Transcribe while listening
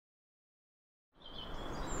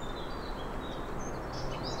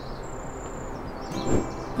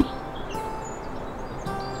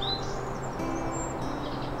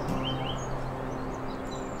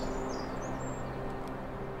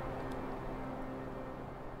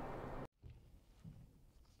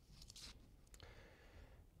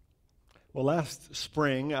Well, last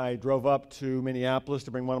spring, I drove up to Minneapolis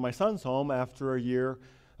to bring one of my sons home after a year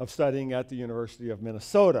of studying at the University of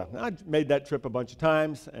Minnesota. Now, I made that trip a bunch of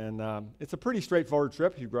times, and it's a pretty straightforward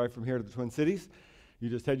trip. You drive from here to the Twin Cities. You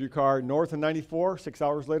just head your car north of 94. 6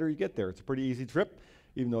 hours later, you get there. It's a pretty easy trip,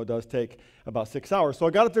 even though it does take about 6 hours. So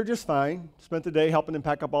I got up there just fine, spent the day helping him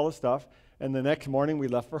pack up all his stuff, and the next morning we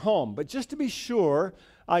left for home. But just to be sure,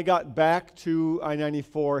 I got back to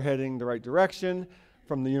I-94 heading the right direction.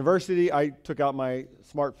 From the university, I took out my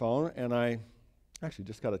smartphone, and I actually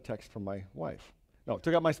just got a text from my wife. No,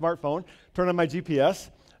 took out my smartphone, turned on my GPS.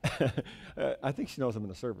 I think she knows I'm in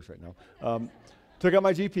the service right now. Took out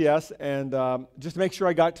my GPS and just to make sure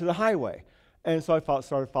I got to the highway. And so I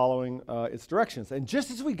started following its directions. And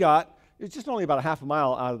just as we got, it's just only about a half a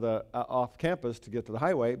mile out of the off campus to get to the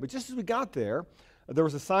highway, but just as we got there, there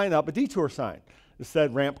was a sign up, a detour sign, that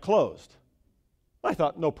said ramp closed. I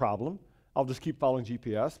thought, no problem. I'll just keep following my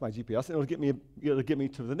GPS, and it'll get me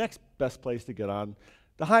to the next best place to get on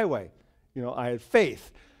the highway. You know, I had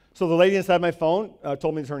faith. So the lady inside my phone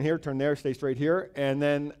told me to turn here, turn there, stay straight here. And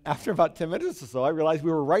then after about 10 minutes or so, I realized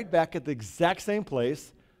we were right back at the exact same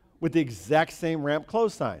place with the exact same ramp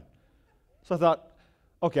close sign. So I thought,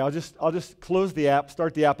 okay, I'll just close the app,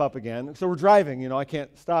 start the app up again. So we're driving, you know, I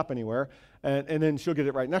can't stop anywhere. And then she'll get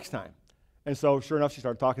it right next time. And so sure enough, she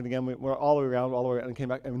started talking again. We went all the way around, and came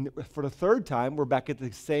back. And for the third time, we're back at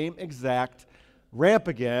the same exact ramp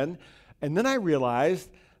again. And then I realized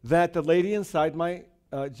that the lady inside my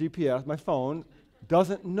GPS, my phone,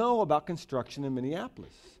 doesn't know about construction in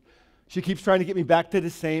Minneapolis. She keeps trying to get me back to the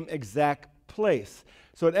same exact place.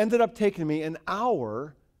 So it ended up taking me an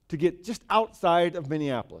hour to get just outside of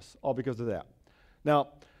Minneapolis, all because of that. Now,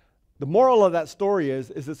 the moral of that story is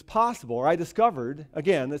it's possible, or I discovered,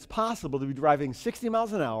 again, it's possible to be driving 60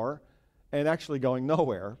 miles an hour and actually going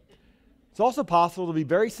nowhere. It's also possible to be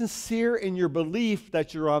very sincere in your belief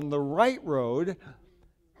that you're on the right road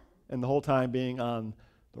and the whole time being on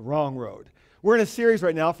the wrong road. We're in a series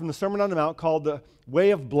right now from the Sermon on the Mount called The Way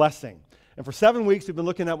of Blessing. And for 7 weeks, we've been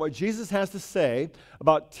looking at what Jesus has to say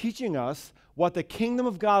about teaching us what the kingdom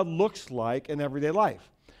of God looks like in everyday life.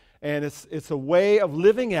 And it's a way of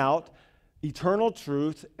living out eternal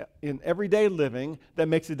truth in everyday living that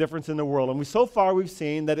makes a difference in the world. And so far we've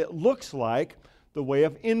seen that it looks like the way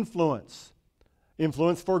of influence.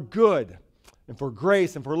 Influence for good and for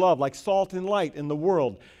grace and for love, like salt and light in the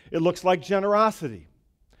world. It looks like generosity.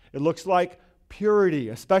 It looks like purity,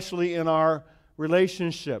 especially in our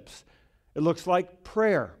relationships. It looks like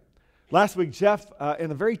prayer. Last week, Jeff,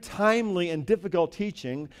 in a very timely and difficult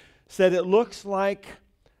teaching, said it looks like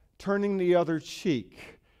turning the other cheek.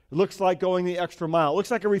 It looks like going the extra mile. It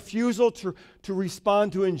looks like a refusal to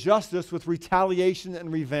respond to injustice with retaliation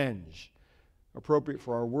and revenge, appropriate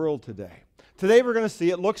for our world today. Today we're going to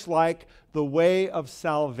see it looks like the way of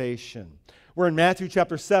salvation. We're in Matthew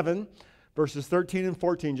chapter 7, verses 13 and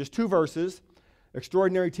 14, just 2 verses.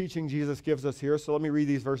 Extraordinary teaching Jesus gives us here, so let me read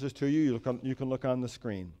these verses to you. You can look on the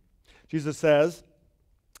screen. Jesus says,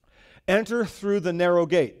 "Enter through the narrow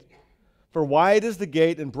gate. For wide is the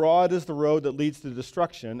gate and broad is the road that leads to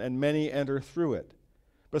destruction, and many enter through it.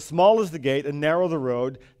 But small is the gate and narrow the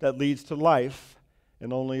road that leads to life,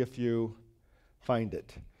 and only a few find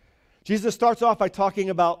it." Jesus starts off by talking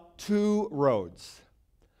about 2 roads.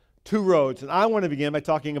 2 roads. And I want to begin by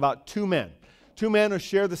talking about 2 men. 2 men who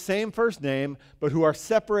share the same first name, but who are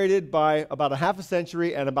separated by about a half a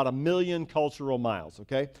century and about 1 million cultural miles,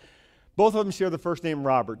 okay? Both of them share the first name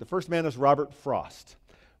Robert. The first man is Robert Frost.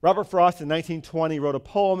 Robert Frost in 1920 wrote a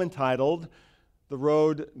poem entitled "The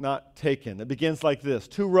Road Not Taken." It begins like this: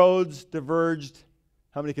 2 roads diverged.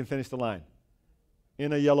 How many can finish the line?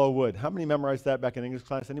 In a yellow wood. How many memorized that back in English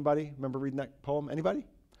class? Anybody remember reading that poem? Anybody?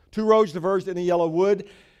 2 roads diverged in a yellow wood.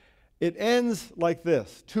 It ends like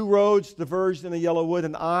this: 2 roads diverged in a yellow wood,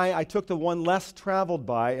 and I took the one less traveled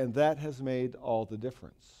by, and that has made all the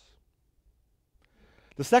difference.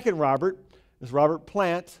 The second Robert is Robert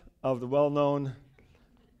Plant of the well-known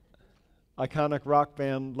iconic rock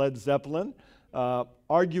band Led Zeppelin.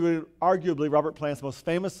 Arguably, Robert Plant's most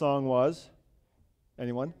famous song was,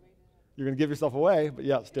 anyone? You're going to give yourself away, but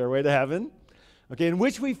yeah, "Stairway to Heaven." Okay, in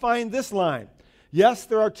which we find this line: "Yes,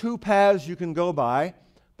 there are 2 paths you can go by,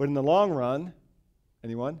 but in the long run,"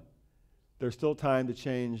 anyone? "There's still time to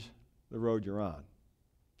change the road you're on."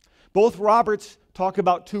 Both Roberts talk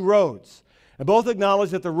about 2 roads, and both acknowledge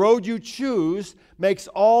that the road you choose makes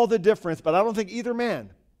all the difference, but I don't think either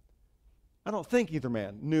man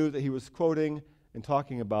knew that he was quoting and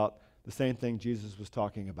talking about the same thing Jesus was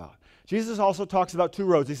talking about. Jesus also talks about 2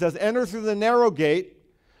 roads. He says, "Enter through the narrow gate,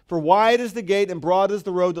 for wide is the gate and broad is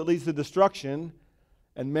the road that leads to destruction,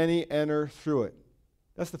 and many enter through it.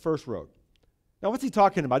 That's the first road. Now, what's he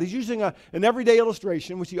talking about? He's using an everyday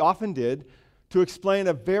illustration, which he often did, to explain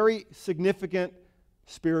a very significant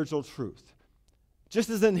spiritual truth. Just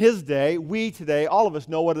as in his day, we today, all of us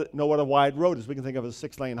know what a wide road is. We can think of a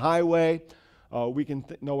 6-lane highway. We can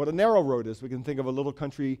know what a narrow road is. We can think of a little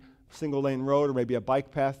country single-lane road or maybe a bike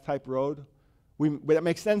path type road. That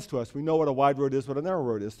makes sense to us. We know what a wide road is, what a narrow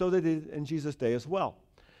road is. So they did in Jesus' day as well.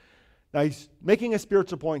 Now, he's making a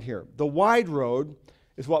spiritual point here. The wide road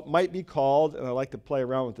is what might be called, and I like to play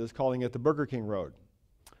around with this, calling it the Burger King road.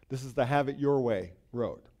 This is the have it your way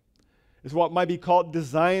road. It's what might be called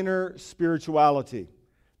designer spirituality,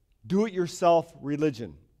 do-it-yourself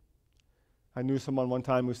religion. I knew someone one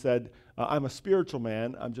time who said, I'm a spiritual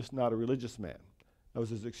man, I'm just not a religious man. That was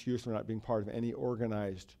his excuse for not being part of any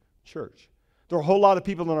organized church. There are a whole lot of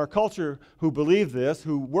people in our culture who believe this,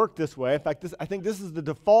 who work this way. In fact, I think this is the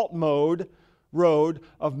default road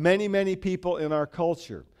of many, many people in our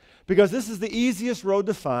culture. Because this is the easiest road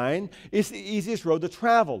to find. It's the easiest road to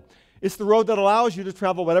travel. It's the road that allows you to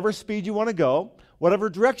travel whatever speed you want to go, whatever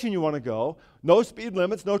direction you want to go. No speed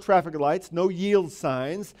limits, no traffic lights, no yield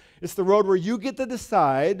signs. It's the road where you get to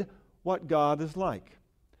decide what God is like.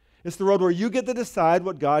 It's the road where you get to decide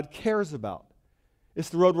what God cares about. It's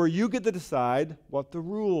the road where you get to decide what the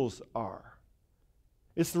rules are.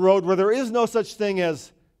 It's the road where there is no such thing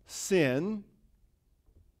as sin,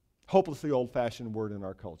 hopelessly old-fashioned word in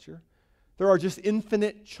our culture. There are just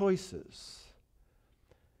infinite choices.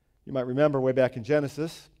 You might remember way back in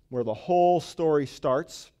Genesis, where the whole story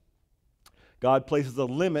starts, God places a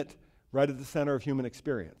limit right at the center of human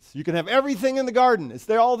experience. You can have everything in the garden. It's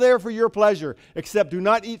all there for your pleasure, except do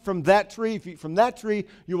not eat from that tree. If you eat from that tree,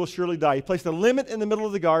 you will surely die. He placed a limit in the middle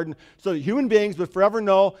of the garden so that human beings would forever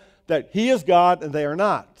know that he is God and they are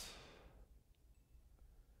not.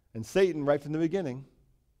 And Satan, right from the beginning,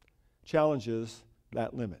 challenges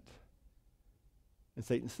that limit. And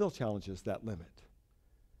Satan still challenges that limit.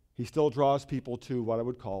 He still draws people to what I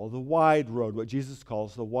would call the wide road, what Jesus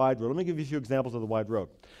calls the wide road. Let me give you a few examples of the wide road.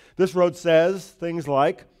 This road says things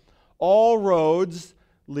like, all roads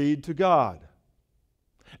lead to God.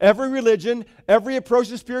 Every religion, every approach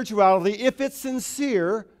to spirituality, if it's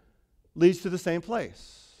sincere, leads to the same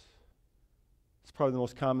place. It's probably the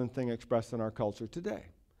most common thing expressed in our culture today.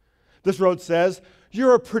 This road says,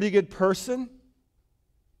 you're a pretty good person.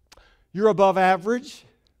 You're above average.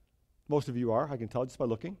 Most of you are, I can tell just by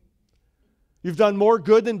looking. You've done more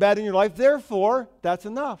good than bad in your life, therefore, that's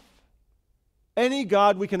enough. Any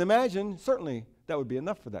God we can imagine, certainly that would be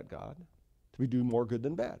enough for that God, to do more good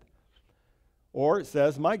than bad. Or it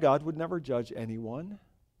says, my God would never judge anyone.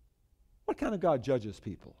 What kind of God judges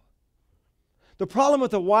people? The problem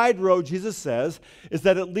with the wide road, Jesus says, is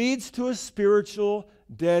that it leads to a spiritual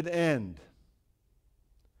dead end.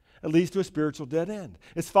 It leads to a spiritual dead end.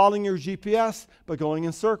 It's following your GPS, but going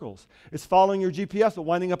in circles. It's following your GPS, but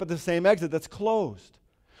winding up at the same exit that's closed.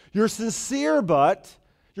 You're sincere, but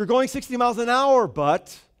you're going 60 miles an hour,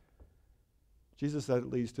 but Jesus said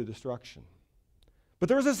it leads to destruction. But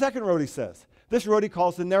there is a second road, he says. This road he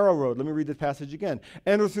calls the narrow road. Let me read the passage again.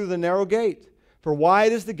 Enter through the narrow gate. For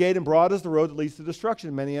wide is the gate and broad is the road that leads to destruction,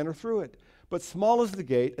 and many enter through it. But small is the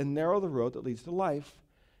gate and narrow the road that leads to life,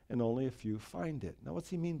 and only a few find it. Now, what's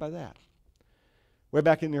he mean by that? Way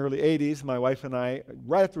back in the early 80s, my wife and I,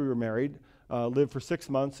 right after we were married, lived for 6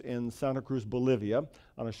 months in Santa Cruz, Bolivia,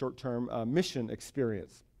 on a short-term mission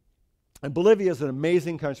experience. And Bolivia is an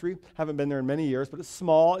amazing country. Haven't been there in many years, but it's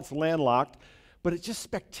small, it's landlocked, but it's just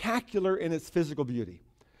spectacular in its physical beauty.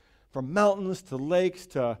 From mountains to lakes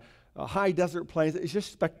to high desert plains, it's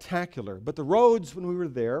just spectacular. But the roads, when we were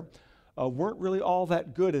there, weren't really all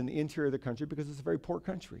that good in the interior of the country because it's a very poor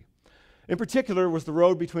country. In particular was the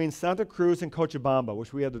road between Santa Cruz and Cochabamba,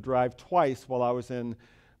 which we had to drive twice while I was in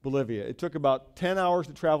Bolivia. It took about 10 hours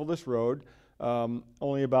to travel this road,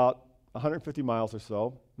 only about 150 miles or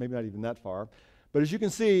so, maybe not even that far. But as you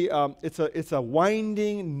can see, it's a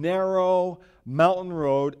winding, narrow mountain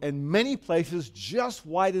road, and many places just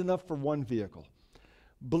wide enough for one vehicle.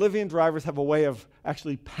 Bolivian drivers have a way of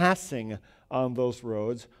actually passing on those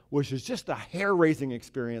roads, which is just a hair-raising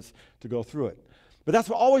experience to go through it. But that's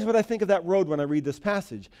always what I think of that road when I read this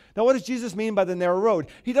passage. Now, what does Jesus mean by the narrow road?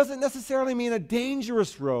 He doesn't necessarily mean a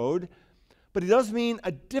dangerous road, but he does mean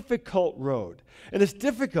a difficult road. And it's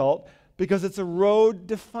difficult because it's a road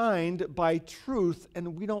defined by truth,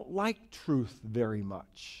 and we don't like truth very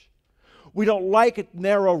much. We don't like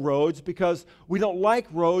narrow roads because we don't like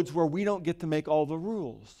roads where we don't get to make all the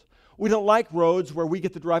rules. We don't like roads where we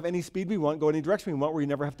get to drive any speed we want, go any direction we want, where you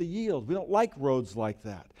never have to yield. We don't like roads like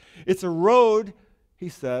that. It's a road, he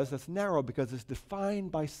says, that's narrow because it's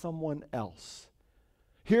defined by someone else.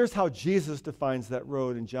 Here's how Jesus defines that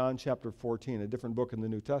road in John chapter 14, a different book in the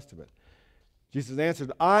New Testament. Jesus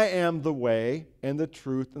answered, I am the way and the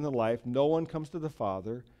truth and the life. No one comes to the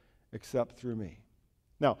Father except through me.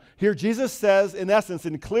 Now, here Jesus says, in essence,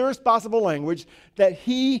 in the clearest possible language, that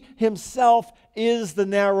he himself is the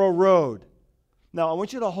narrow road. Now, I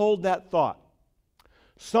want you to hold that thought.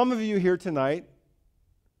 Some of you here tonight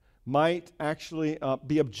might actually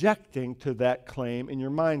be objecting to that claim in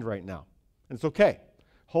your mind right now. And it's okay.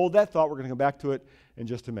 Hold that thought. We're going to come back to it in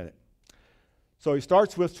just a minute. So he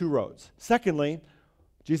starts with two roads. Secondly,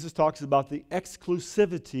 Jesus talks about the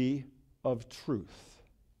exclusivity of truth.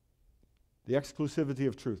 The exclusivity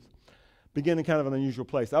of truth. Begin in kind of an unusual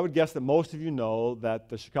place. I would guess that most of you know that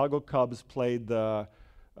the Chicago Cubs played the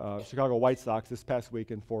Chicago White Sox this past week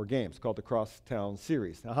in 4 games, called the Crosstown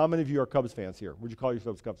Series. Now, how many of you are Cubs fans here? Would you call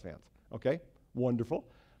yourselves Cubs fans? Okay, wonderful.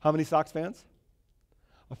 How many Sox fans?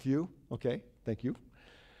 A few? Okay, thank you.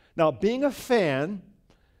 Now, being a fan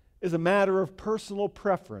is a matter of personal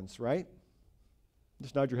preference, right?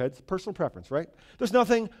 Just nod your heads. Personal preference, right? There's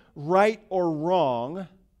nothing right or wrong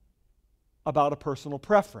about a personal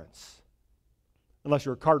preference. Unless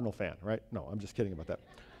you're a Cardinal fan, right? No, I'm just kidding about that.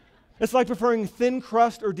 It's like preferring thin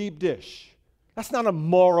crust or deep dish. That's not a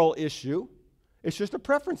moral issue. It's just a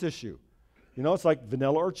preference issue. You know, it's like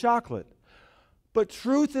vanilla or chocolate. But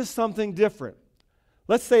truth is something different.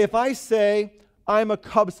 Let's say if I say I'm a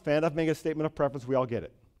Cubs fan, I've made a statement of preference, we all get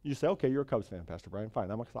it. You say, okay, you're a Cubs fan, Pastor Brian. Fine,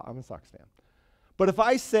 I'm a Sox fan. But if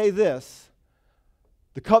I say this,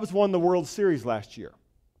 the Cubs won the World Series last year,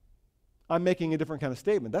 I'm making a different kind of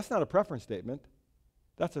statement. That's not a preference statement.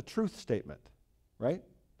 That's a truth statement, right?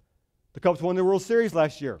 The Cubs won the World Series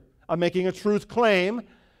last year. I'm making a truth claim,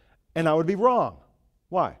 and I would be wrong.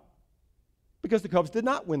 Why? Because the Cubs did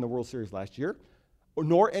not win the World Series last year,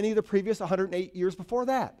 nor any of the previous 108 years before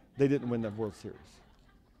that. They didn't win the World Series,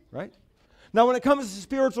 right? Now, when it comes to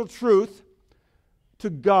spiritual truth, to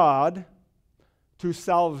God, to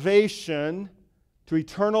salvation, to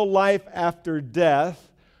eternal life after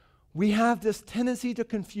death, we have this tendency to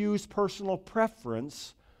confuse personal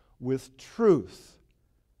preference with truth.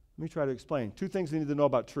 Let me try to explain. 2 things you need to know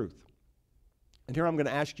about truth. And here I'm going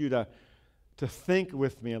to ask you to think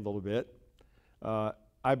with me a little bit.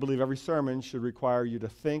 I believe every sermon should require you to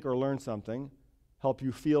think or learn something, help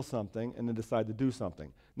you feel something, and then decide to do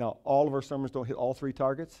something. Now, all of our sermons don't hit all 3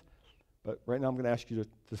 targets, but right now I'm going to ask you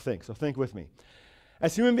to think. So think with me.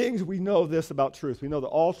 As human beings, we know this about truth. We know that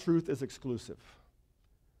all truth is exclusive.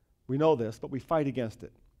 We know this, but we fight against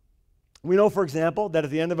it. We know, for example, that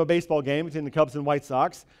at the end of a baseball game between the Cubs and White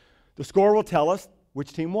Sox, the score will tell us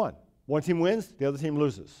which team won. One team wins, the other team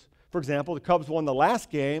loses. For example, the Cubs won the last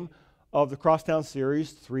game of the Crosstown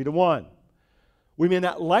Series 3-1. We may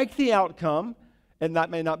not like the outcome, and that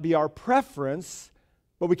may not be our preference,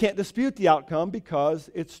 but we can't dispute the outcome because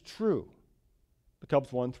it's true. The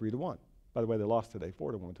Cubs won 3-1. By the way, they lost today,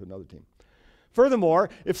 4-1 to another team. Furthermore,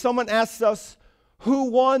 if someone asks us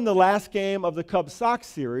who won the last game of the Cubs-Sox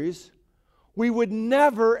series, we would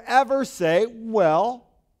never, ever say, well,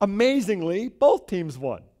 amazingly, both teams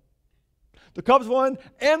won. The Cubs won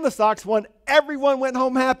and the Sox won. Everyone went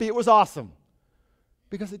home happy. It was awesome.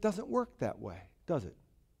 Because it doesn't work that way, does it?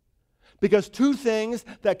 Because 2 things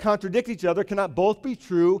that contradict each other cannot both be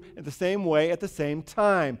true in the same way at the same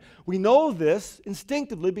time. We know this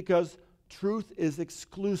instinctively because truth is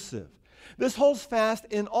exclusive. This holds fast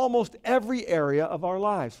in almost every area of our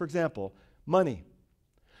lives. For example, money.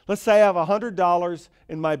 Let's say I have $100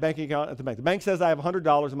 in my bank account at the bank. The bank says I have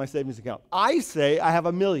 $100 in my savings account. I say I have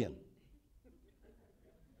 $1 million.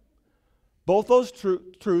 Both those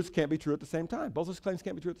truths can't be true at the same time. Both those claims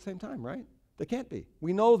can't be true at the same time, right? They can't be.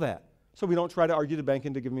 We know that. So we don't try to argue the bank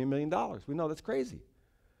into giving me $1 million. We know that's crazy.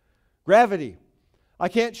 Gravity. I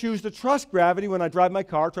can't choose to trust gravity when I drive my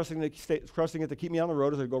car, trusting it to keep me on the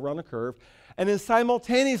road as I go around the curve, and then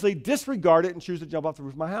simultaneously disregard it and choose to jump off the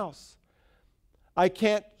roof of my house. I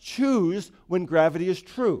can't choose when gravity is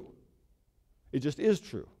true. It just is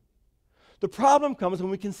true. The problem comes when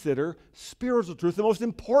we consider spiritual truth, the most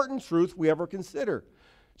important truth we ever consider.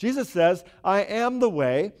 Jesus says, I am the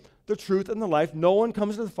way, the truth, and the life. No one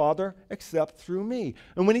comes to the Father except through me.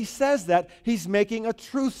 And when he says that, he's making a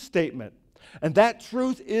truth statement. And that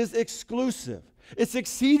truth is exclusive. It's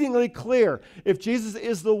exceedingly clear. If Jesus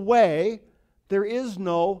is the way, there is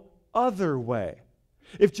no other way.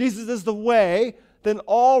 If Jesus is the way, then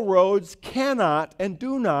all roads cannot and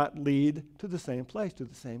do not lead to the same place, to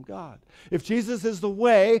the same God. If Jesus is the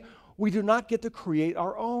way, we do not get to create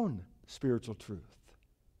our own spiritual truth.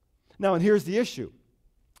 Now, and here's the issue.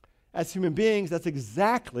 as human beings, that's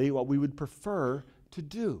exactly what we would prefer to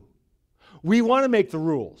do. We want to make the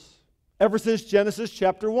rules. Ever since Genesis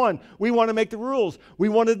chapter 1, we want to make the rules. We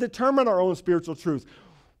want to determine our own spiritual truth.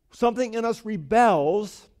 Something in us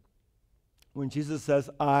rebels when Jesus says,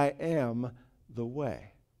 I am the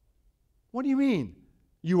way. What do you mean,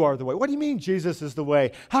 you are the way? What do you mean, Jesus is the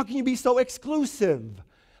way? How can you be so exclusive?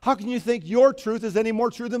 How can you think your truth is any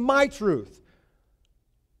more true than my truth?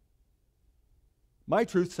 My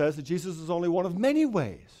truth says that Jesus is only one of many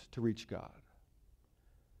ways to reach God.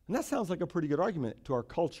 And that sounds like a pretty good argument to our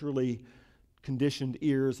culturally conditioned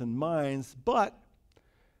ears and minds, but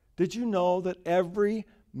did you know that every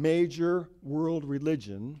major world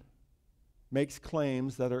religion makes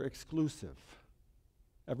claims that are exclusive?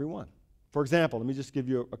 Every one. For example, let me just give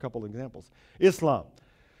you a couple of examples. Islam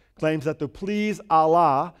claims that to please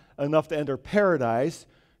Allah enough to enter paradise,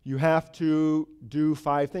 you have to do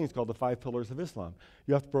 5 things called the 5 pillars of Islam.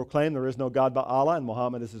 You have to proclaim there is no God but Allah and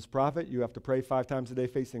Muhammad is his prophet. You have to pray 5 times a day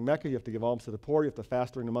facing Mecca. You have to give alms to the poor. You have to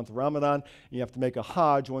fast during the month of Ramadan. And you have to make a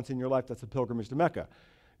Hajj once in your life. That's a pilgrimage to Mecca.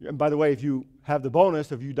 And by the way, if you have the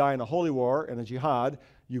bonus, if you die in a holy war and a jihad,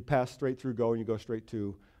 you pass straight through and you go straight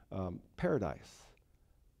to paradise.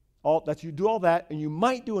 You do all that, and you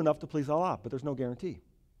might do enough to please Allah, but there's no guarantee.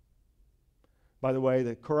 By the way,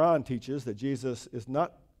 the Quran teaches that Jesus is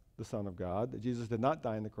not the Son of God, that Jesus did not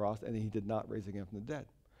die on the cross, and he did not raise again from the dead.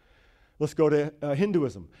 Let's go to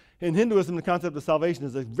Hinduism. In Hinduism, the concept of salvation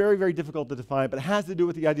is very, very difficult to define, but it has to do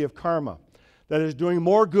with the idea of karma. That is doing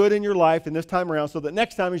more good in your life in this time around so that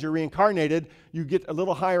next time as you're reincarnated, you get a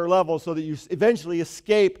little higher level so that you eventually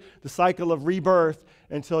escape the cycle of rebirth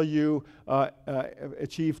until you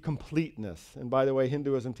achieve completeness. And by the way,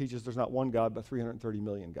 Hinduism teaches there's not one God, but 330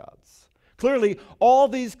 million gods. Clearly, all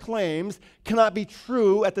these claims cannot be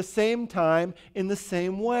true at the same time in the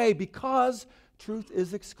same way because truth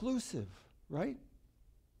is exclusive, right?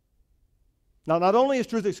 Now, not only is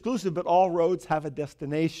truth exclusive, but all roads have a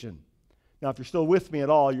destination. Now, if you're still with me at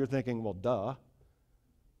all, you're thinking, well, duh.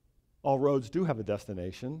 All roads do have a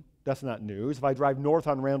destination. That's not news. If I drive north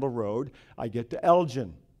on Randall Road, I get to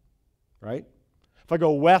Elgin, right? If I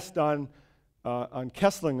go west on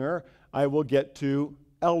Kesslinger, I will get to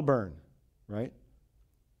Elburn, right?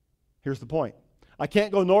 Here's the point. I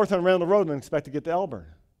can't go north on Randall Road and expect to get to Elburn.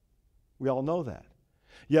 We all know that.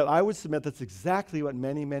 Yet I would submit that's exactly what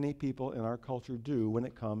many, many people in our culture do when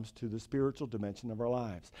it comes to the spiritual dimension of our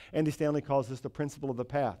lives. Andy Stanley calls this the principle of the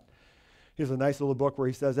path. He has a nice little book where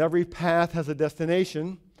he says every path has a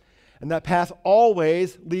destination, and that path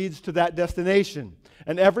always leads to that destination.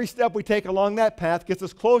 And every step we take along that path gets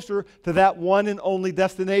us closer to that one and only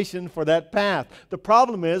destination for that path. The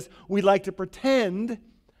problem is we like to pretend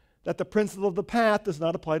that the principle of the path does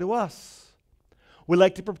not apply to us. We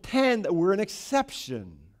like to pretend that we're an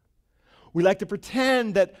exception. We like to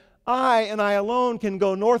pretend that I and I alone can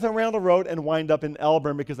go north on Randall Road and wind up in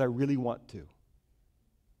Elburn because I really want to.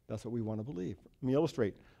 That's what we want to believe. Let me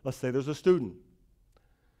illustrate. Let's say there's a student.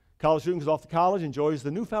 College student goes off to college, enjoys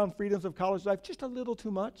the newfound freedoms of college life just a little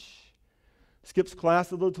too much, skips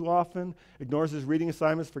class a little too often, ignores his reading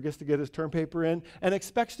assignments, forgets to get his term paper in, and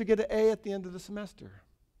expects to get an A at the end of the semester.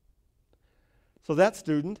 So that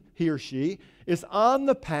student, he or she, is on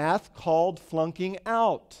the path called flunking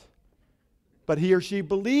out. But he or she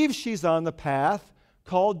believes she's on the path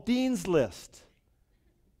called Dean's List.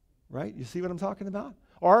 Right? You see what I'm talking about?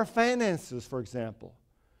 Or our finances, for example.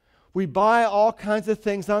 We buy all kinds of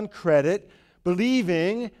things on credit,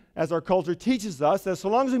 believing, as our culture teaches us, that so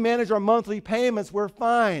long as we manage our monthly payments, we're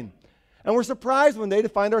fine. And we're surprised one day to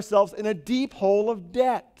find ourselves in a deep hole of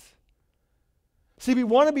debt. See, we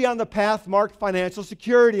want to be on the path marked financial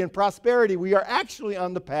security and prosperity. We are actually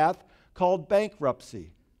on the path called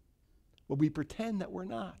bankruptcy. Well, we pretend that we're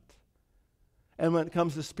not. And when it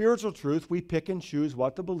comes to spiritual truth, we pick and choose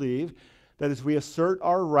what to believe. That is, we assert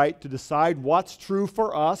our right to decide what's true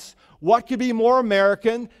for us. What could be more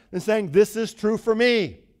American than saying, this is true for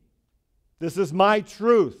me. This is my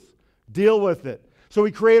truth. Deal with it. So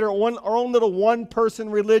we create our own little one-person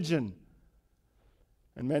religion.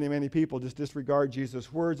 And many, many people just disregard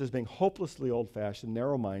Jesus' words as being hopelessly old-fashioned,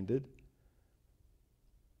 narrow-minded.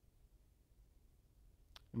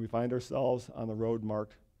 And we find ourselves on the road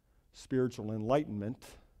marked spiritual enlightenment,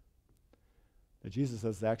 that Jesus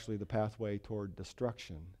says is actually the pathway toward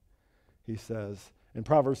destruction. He says, in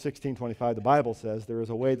Proverbs 16:25, the Bible says, there is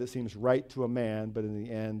a way that seems right to a man, but in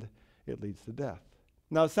the end, it leads to death.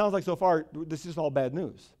 Now, it sounds like so far, this is all bad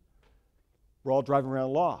news. We're all driving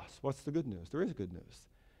around lost. What's the good news? There is good news.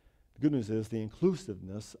 The good news is the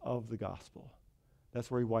inclusiveness of the gospel. That's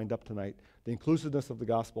where we wind up tonight. The inclusiveness of the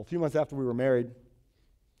gospel. A few months after we were married,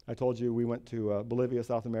 I told you we went to Bolivia,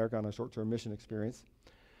 South America on a short-term mission experience.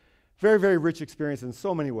 Very, very rich experience in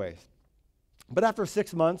so many ways. But after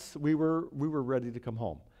 6 months, we were ready to come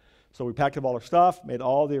home. So we packed up all our stuff, made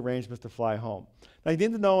all the arrangements to fly home. Now, you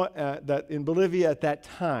need to know that in Bolivia at that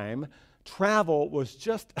time, travel was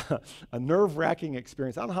just a nerve-wracking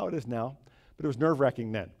experience. I don't know how it is now, but it was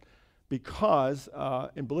nerve-wracking then. Because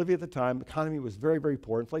in Bolivia at the time, the economy was very, very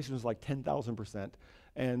poor. Inflation was like 10,000%.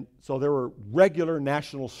 And so there were regular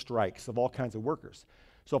national strikes of all kinds of workers.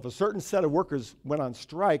 So if a certain set of workers went on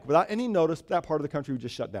strike, without any notice, that part of the country would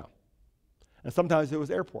just shut down. And sometimes it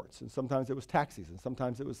was airports, and sometimes it was taxis, and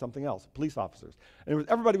sometimes it was something else, police officers. And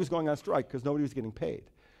everybody was going on strike because nobody was getting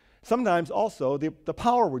paid. Sometimes also the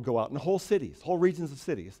power would go out in whole cities, whole regions of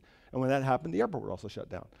cities. And when that happened, the airport would also shut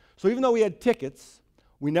down. So even though we had tickets,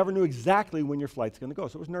 we never knew exactly when your flight's going to go.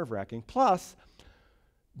 So it was nerve-wracking. Plus,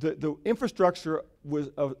 the infrastructure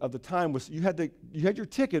of the time was you had your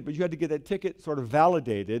ticket, but you had to get that ticket sort of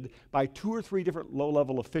validated by 2 or 3 different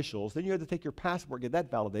low-level officials. Then you had to take your passport, get that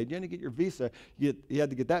validated. You had to get your visa, you had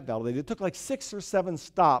to get that validated. It took like 6 or 7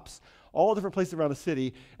 stops, all different places around the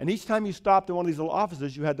city. And each time you stopped in one of these little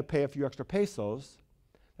offices, you had to pay a few extra pesos.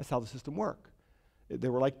 That's how the system worked. They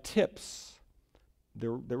were like tips. They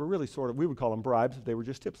were really sort of, we would call them bribes, but they were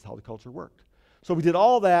just tips. That's how the culture worked. So we did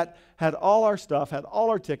all that, had all our stuff, had all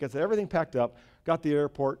our tickets, had everything packed up, got to the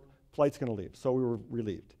airport, flight's going to leave. So we were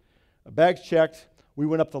relieved. Bags checked. We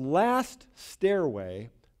went up the last stairway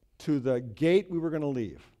to the gate we were going to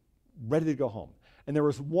leave, ready to go home. And there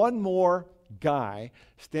was one more guy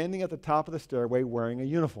standing at the top of the stairway wearing a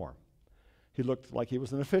uniform. He looked like he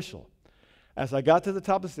was an official. As I got to the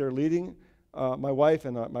top of the stair, leading my wife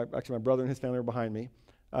and my brother and his family were behind me,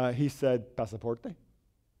 he said, "Pasaporte?"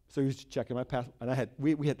 So he was checking my passport, and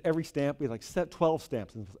we had every stamp. We had like 12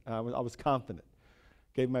 stamps, and I was confident.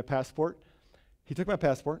 Gave him my passport. He took my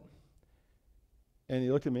passport, and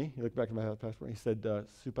he looked at me. He looked back at my passport, and he said,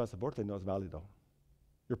 "Su pasaporte no es válido."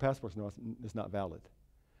 Your passport is not valid.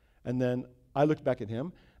 And then I looked back at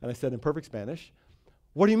him, and I said in perfect Spanish,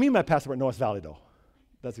 "What do you mean my passport no es válido?"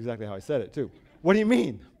 That's exactly how I said it, too. "What do you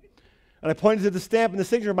mean?" And I pointed to the stamp and the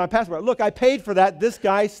signature of my passport. "Look, I paid for that. This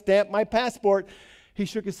guy stamped my passport." He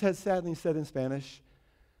shook his head sadly and said in Spanish,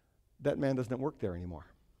 "That man doesn't work there anymore."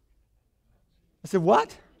 I said,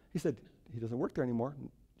 "What?" He said, "He doesn't work there anymore.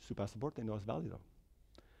 Su pasaporte no es válido."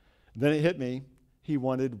 Then it hit me. He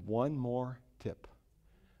wanted one more tip.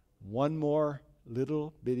 One more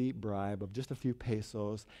little bitty bribe of just a few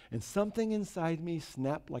pesos, and something inside me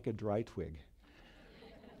snapped like a dry twig.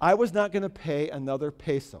 I was not going to pay another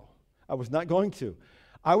peso. I was not going to.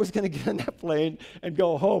 I was going to get on that plane and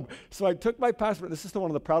go home. So I took my passport. This is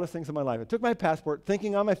one of the proudest things in my life. I took my passport,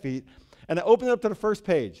 thinking on my feet, and I opened it up to the first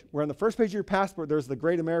page, where on the first page of your passport, there's the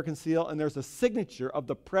Great American Seal, and there's a signature of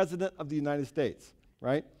the President of the United States,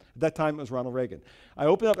 right? At that time, it was Ronald Reagan. I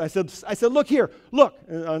opened up, and I said, "Look here, look."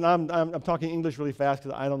 And I'm talking English really fast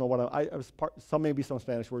because I don't know what maybe some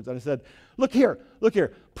Spanish words. And I said, look here,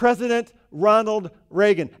 President Ronald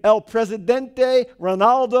Reagan, El Presidente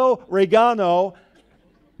Ronaldo Reagano,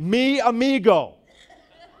 mi amigo.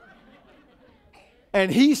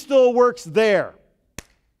 And he still works there.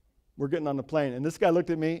 We're getting on the plane, and this guy looked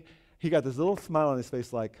at me. He got this little smile on his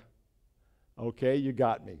face like, "Okay, you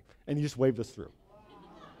got me." And he just waved us through.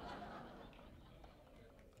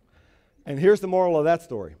 And here's the moral of that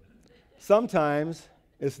story. Sometimes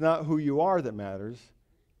it's not who you are that matters,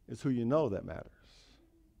 it's who you know that matters.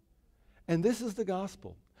 And this is the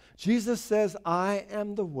gospel. Jesus says, "I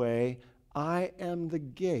am the way, I am the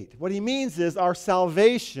gate." What he means is our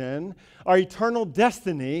salvation, our eternal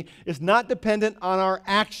destiny, is not dependent on our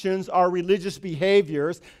actions, our religious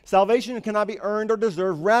behaviors. Salvation cannot be earned or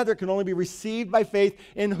deserved. Rather, it can only be received by faith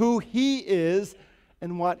in who he is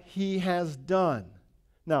and what he has done.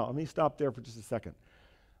 Now, let me stop there for just a second.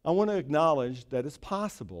 I want to acknowledge that it's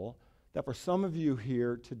possible that for some of you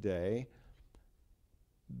here today,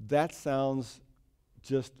 that sounds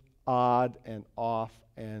just odd and off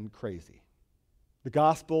and crazy. The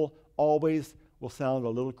gospel always will sound a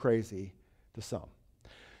little crazy to some.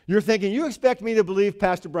 You're thinking, you expect me to believe,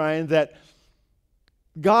 Pastor Brian, that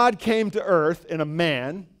God came to earth in a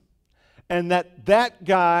man, and that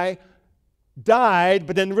guy died,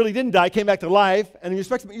 but then really didn't die, came back to life, and you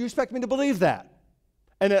expect me to believe that.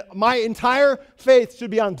 And that my entire faith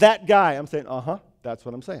should be on that guy. I'm saying, that's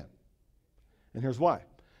what I'm saying. And here's why.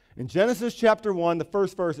 In Genesis chapter 1, the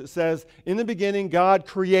first verse, it says, "In the beginning, God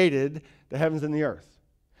created the heavens and the earth."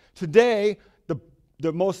 Today,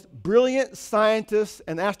 the most brilliant scientists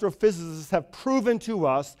and astrophysicists have proven to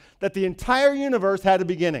us that the entire universe had a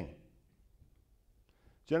beginning.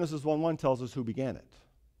 Genesis 1:1 tells us who began it.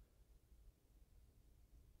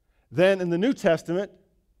 Then in the New Testament,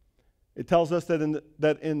 it tells us that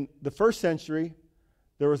in the first century,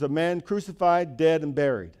 there was a man crucified, dead, and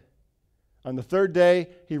buried. On the third day,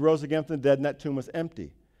 he rose again from the dead, and that tomb was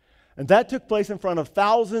empty. And that took place in front of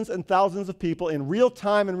thousands and thousands of people in real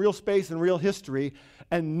time and real space and real history,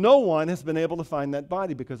 and no one has been able to find that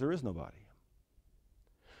body because there is no body.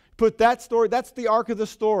 Put that story, that's the arc of the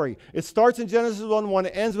story. It starts in Genesis 1:1,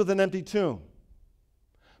 it ends with an empty tomb.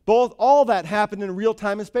 All that happened in real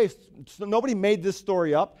time and space. So nobody made this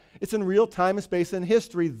story up. It's in real time and space and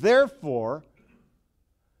history. Therefore,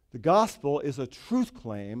 the gospel is a truth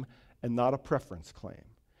claim and not a preference claim.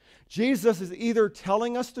 Jesus is either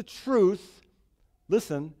telling us the truth,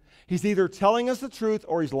 listen, he's either telling us the truth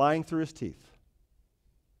or he's lying through his teeth.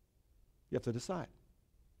 You have to decide.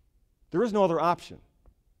 There is no other option.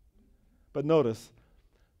 But notice,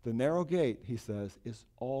 the narrow gate, he says, is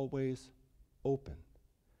always open.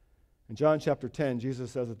 In John chapter 10,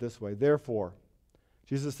 Jesus says it this way, therefore,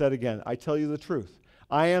 Jesus said again, I tell you the truth.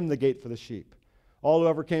 I am the gate for the sheep. All who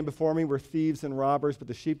ever came before me were thieves and robbers, but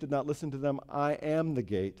the sheep did not listen to them. I am the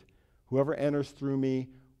gate. Whoever enters through me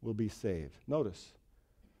will be saved. Notice,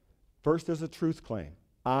 first there's a truth claim.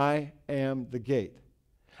 I am the gate.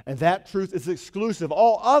 And that truth is exclusive.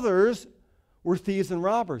 All others were thieves and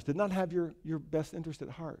robbers, did not have your best interest at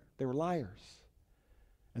heart. They were liars.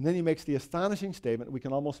 And then he makes the astonishing statement we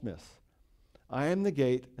can almost miss. I am the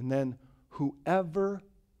gate, and then whoever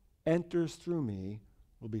enters through me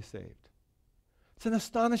will be saved. It's an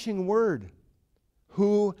astonishing word.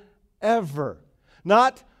 Whoever.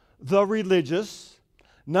 Not the religious,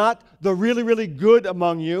 not the really, really good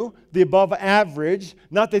among you, the above average,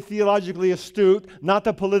 not the theologically astute, not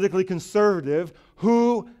the politically conservative.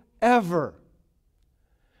 Whoever.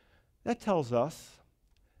 That tells us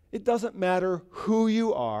it doesn't matter who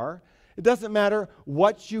you are. It doesn't matter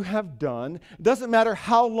what you have done. It doesn't matter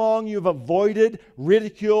how long you've avoided,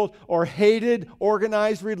 ridiculed, or hated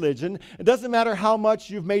organized religion. It doesn't matter how much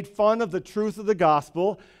you've made fun of the truth of the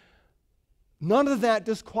gospel. None of that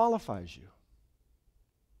disqualifies you.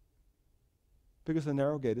 Because the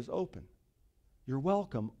narrow gate is open. You're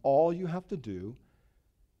welcome. All you have to do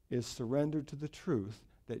is surrender to the truth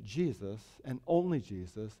that Jesus, and only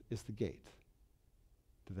Jesus, is the gate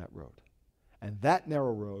to that road. And that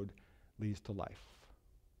narrow road leads to life.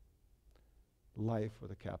 Life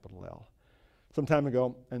with a capital L. Some time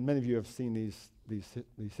ago, and many of you have seen these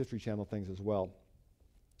History Channel things as well,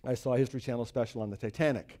 I saw a History Channel special on the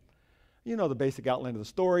Titanic. You know the basic outline of the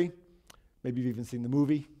story. Maybe you've even seen the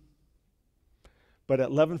movie. But at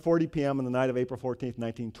 11:40 p.m. on the night of April 14th,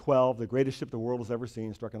 1912, the greatest ship the world has ever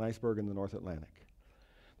seen struck an iceberg in the North Atlantic.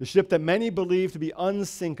 The ship that many believe to be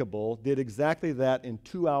unsinkable did exactly that in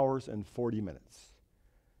 2 hours and 40 minutes.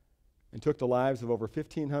 And took the lives of over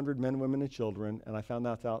 1,500 men, women, and children, and I found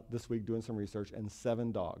that out this week doing some research, and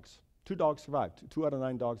 7 dogs. 2 dogs survived. 2 out of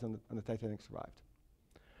 9 dogs on the Titanic survived.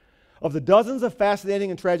 Of the dozens of fascinating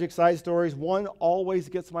and tragic side stories, one always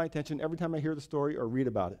gets my attention every time I hear the story or read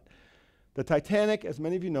about it. The Titanic, as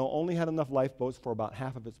many of you know, only had enough lifeboats for about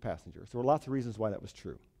half of its passengers. There were lots of reasons why that was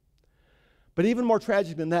true. But even more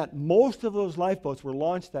tragic than that, most of those lifeboats were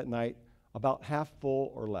launched that night about half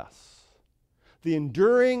full or less. The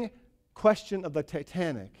enduring question of the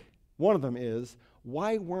Titanic, one of them is,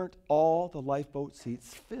 why weren't all the lifeboat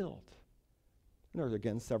seats filled? And there are,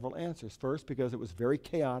 again, several answers. First, because it was very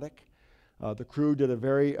chaotic. The crew did a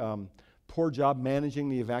very poor job managing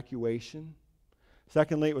the evacuation.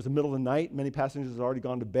 Secondly, it was the middle of the night. Many passengers had already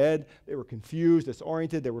gone to bed. They were confused,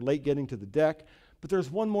 disoriented. They were late getting to the deck. But there's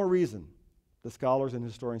one more reason the scholars and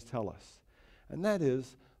historians tell us. And that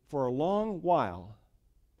is, for a long while,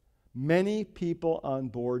 many people on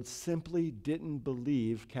board simply didn't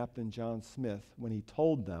believe Captain John Smith when he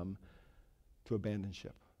told them to abandon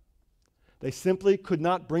ship. They simply could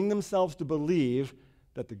not bring themselves to believe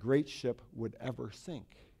that the great ship would ever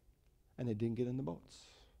sink. And they didn't get in the boats.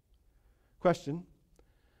 Question,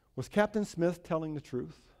 was Captain Smith telling the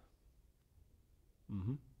truth?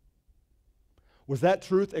 Mm-hmm. Was that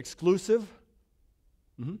truth exclusive?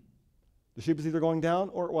 Mm-hmm. The ship was either going down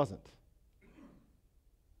or it wasn't.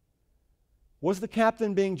 Was the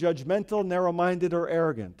captain being judgmental, narrow-minded, or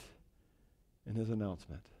arrogant in his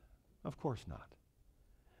announcement? Of course not.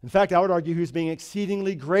 In fact, I would argue he was being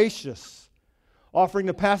exceedingly gracious, offering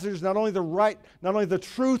the passengers not only the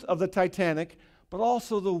truth of the Titanic, but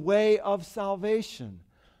also the way of salvation,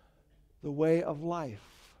 the way of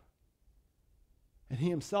life. And he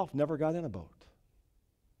himself never got in a boat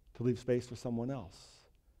to leave space for someone else.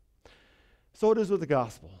 So it is with the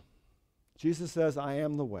gospel. Jesus says, I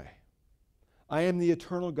am the way. I am the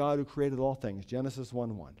eternal God who created all things, Genesis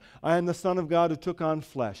 1:1. I am the Son of God who took on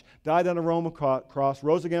flesh, died on a Roman cross,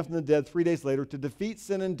 rose again from the dead 3 days later to defeat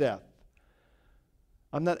sin and death.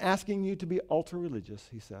 I'm not asking you to be ultra-religious,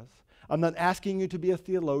 he says. I'm not asking you to be a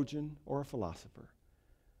theologian or a philosopher.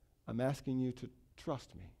 I'm asking you to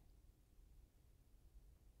trust me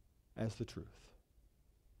as the truth.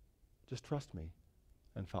 Just trust me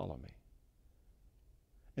and follow me.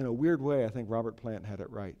 In a weird way, I think Robert Plant had it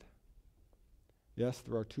right. Yes,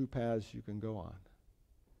 there are two paths you can go on,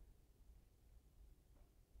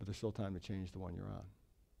 but there's still time to change the one you're on.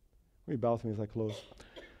 Will you bow with me as I close?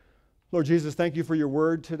 Lord Jesus, thank you for your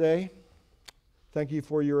word today. Thank you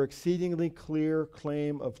for your exceedingly clear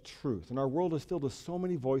claim of truth. And our world is filled with so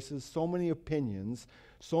many voices, so many opinions,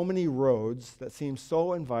 so many roads that seem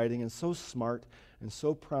so inviting and so smart and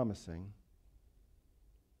so promising,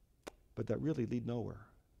 but that really lead nowhere.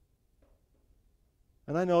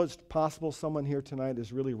 And I know it's possible someone here tonight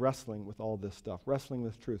is really wrestling with all this stuff, wrestling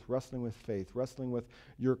with truth, wrestling with faith, wrestling with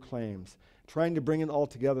your claims, trying to bring it all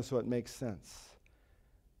together so it makes sense.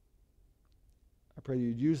 I pray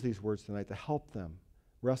you'd use these words tonight to help them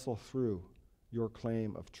wrestle through your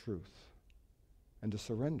claim of truth and to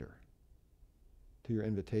surrender to your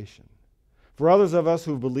invitation. For others of us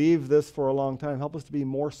who've believed this for a long time, help us to be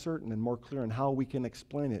more certain and more clear in how we can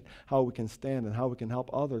explain it, how we can stand, and how we can help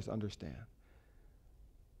others understand.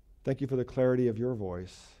 Thank you for the clarity of your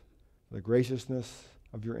voice, the graciousness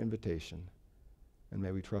of your invitation, and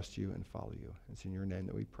may we trust you and follow you. It's in your name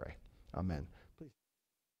that we pray. Amen.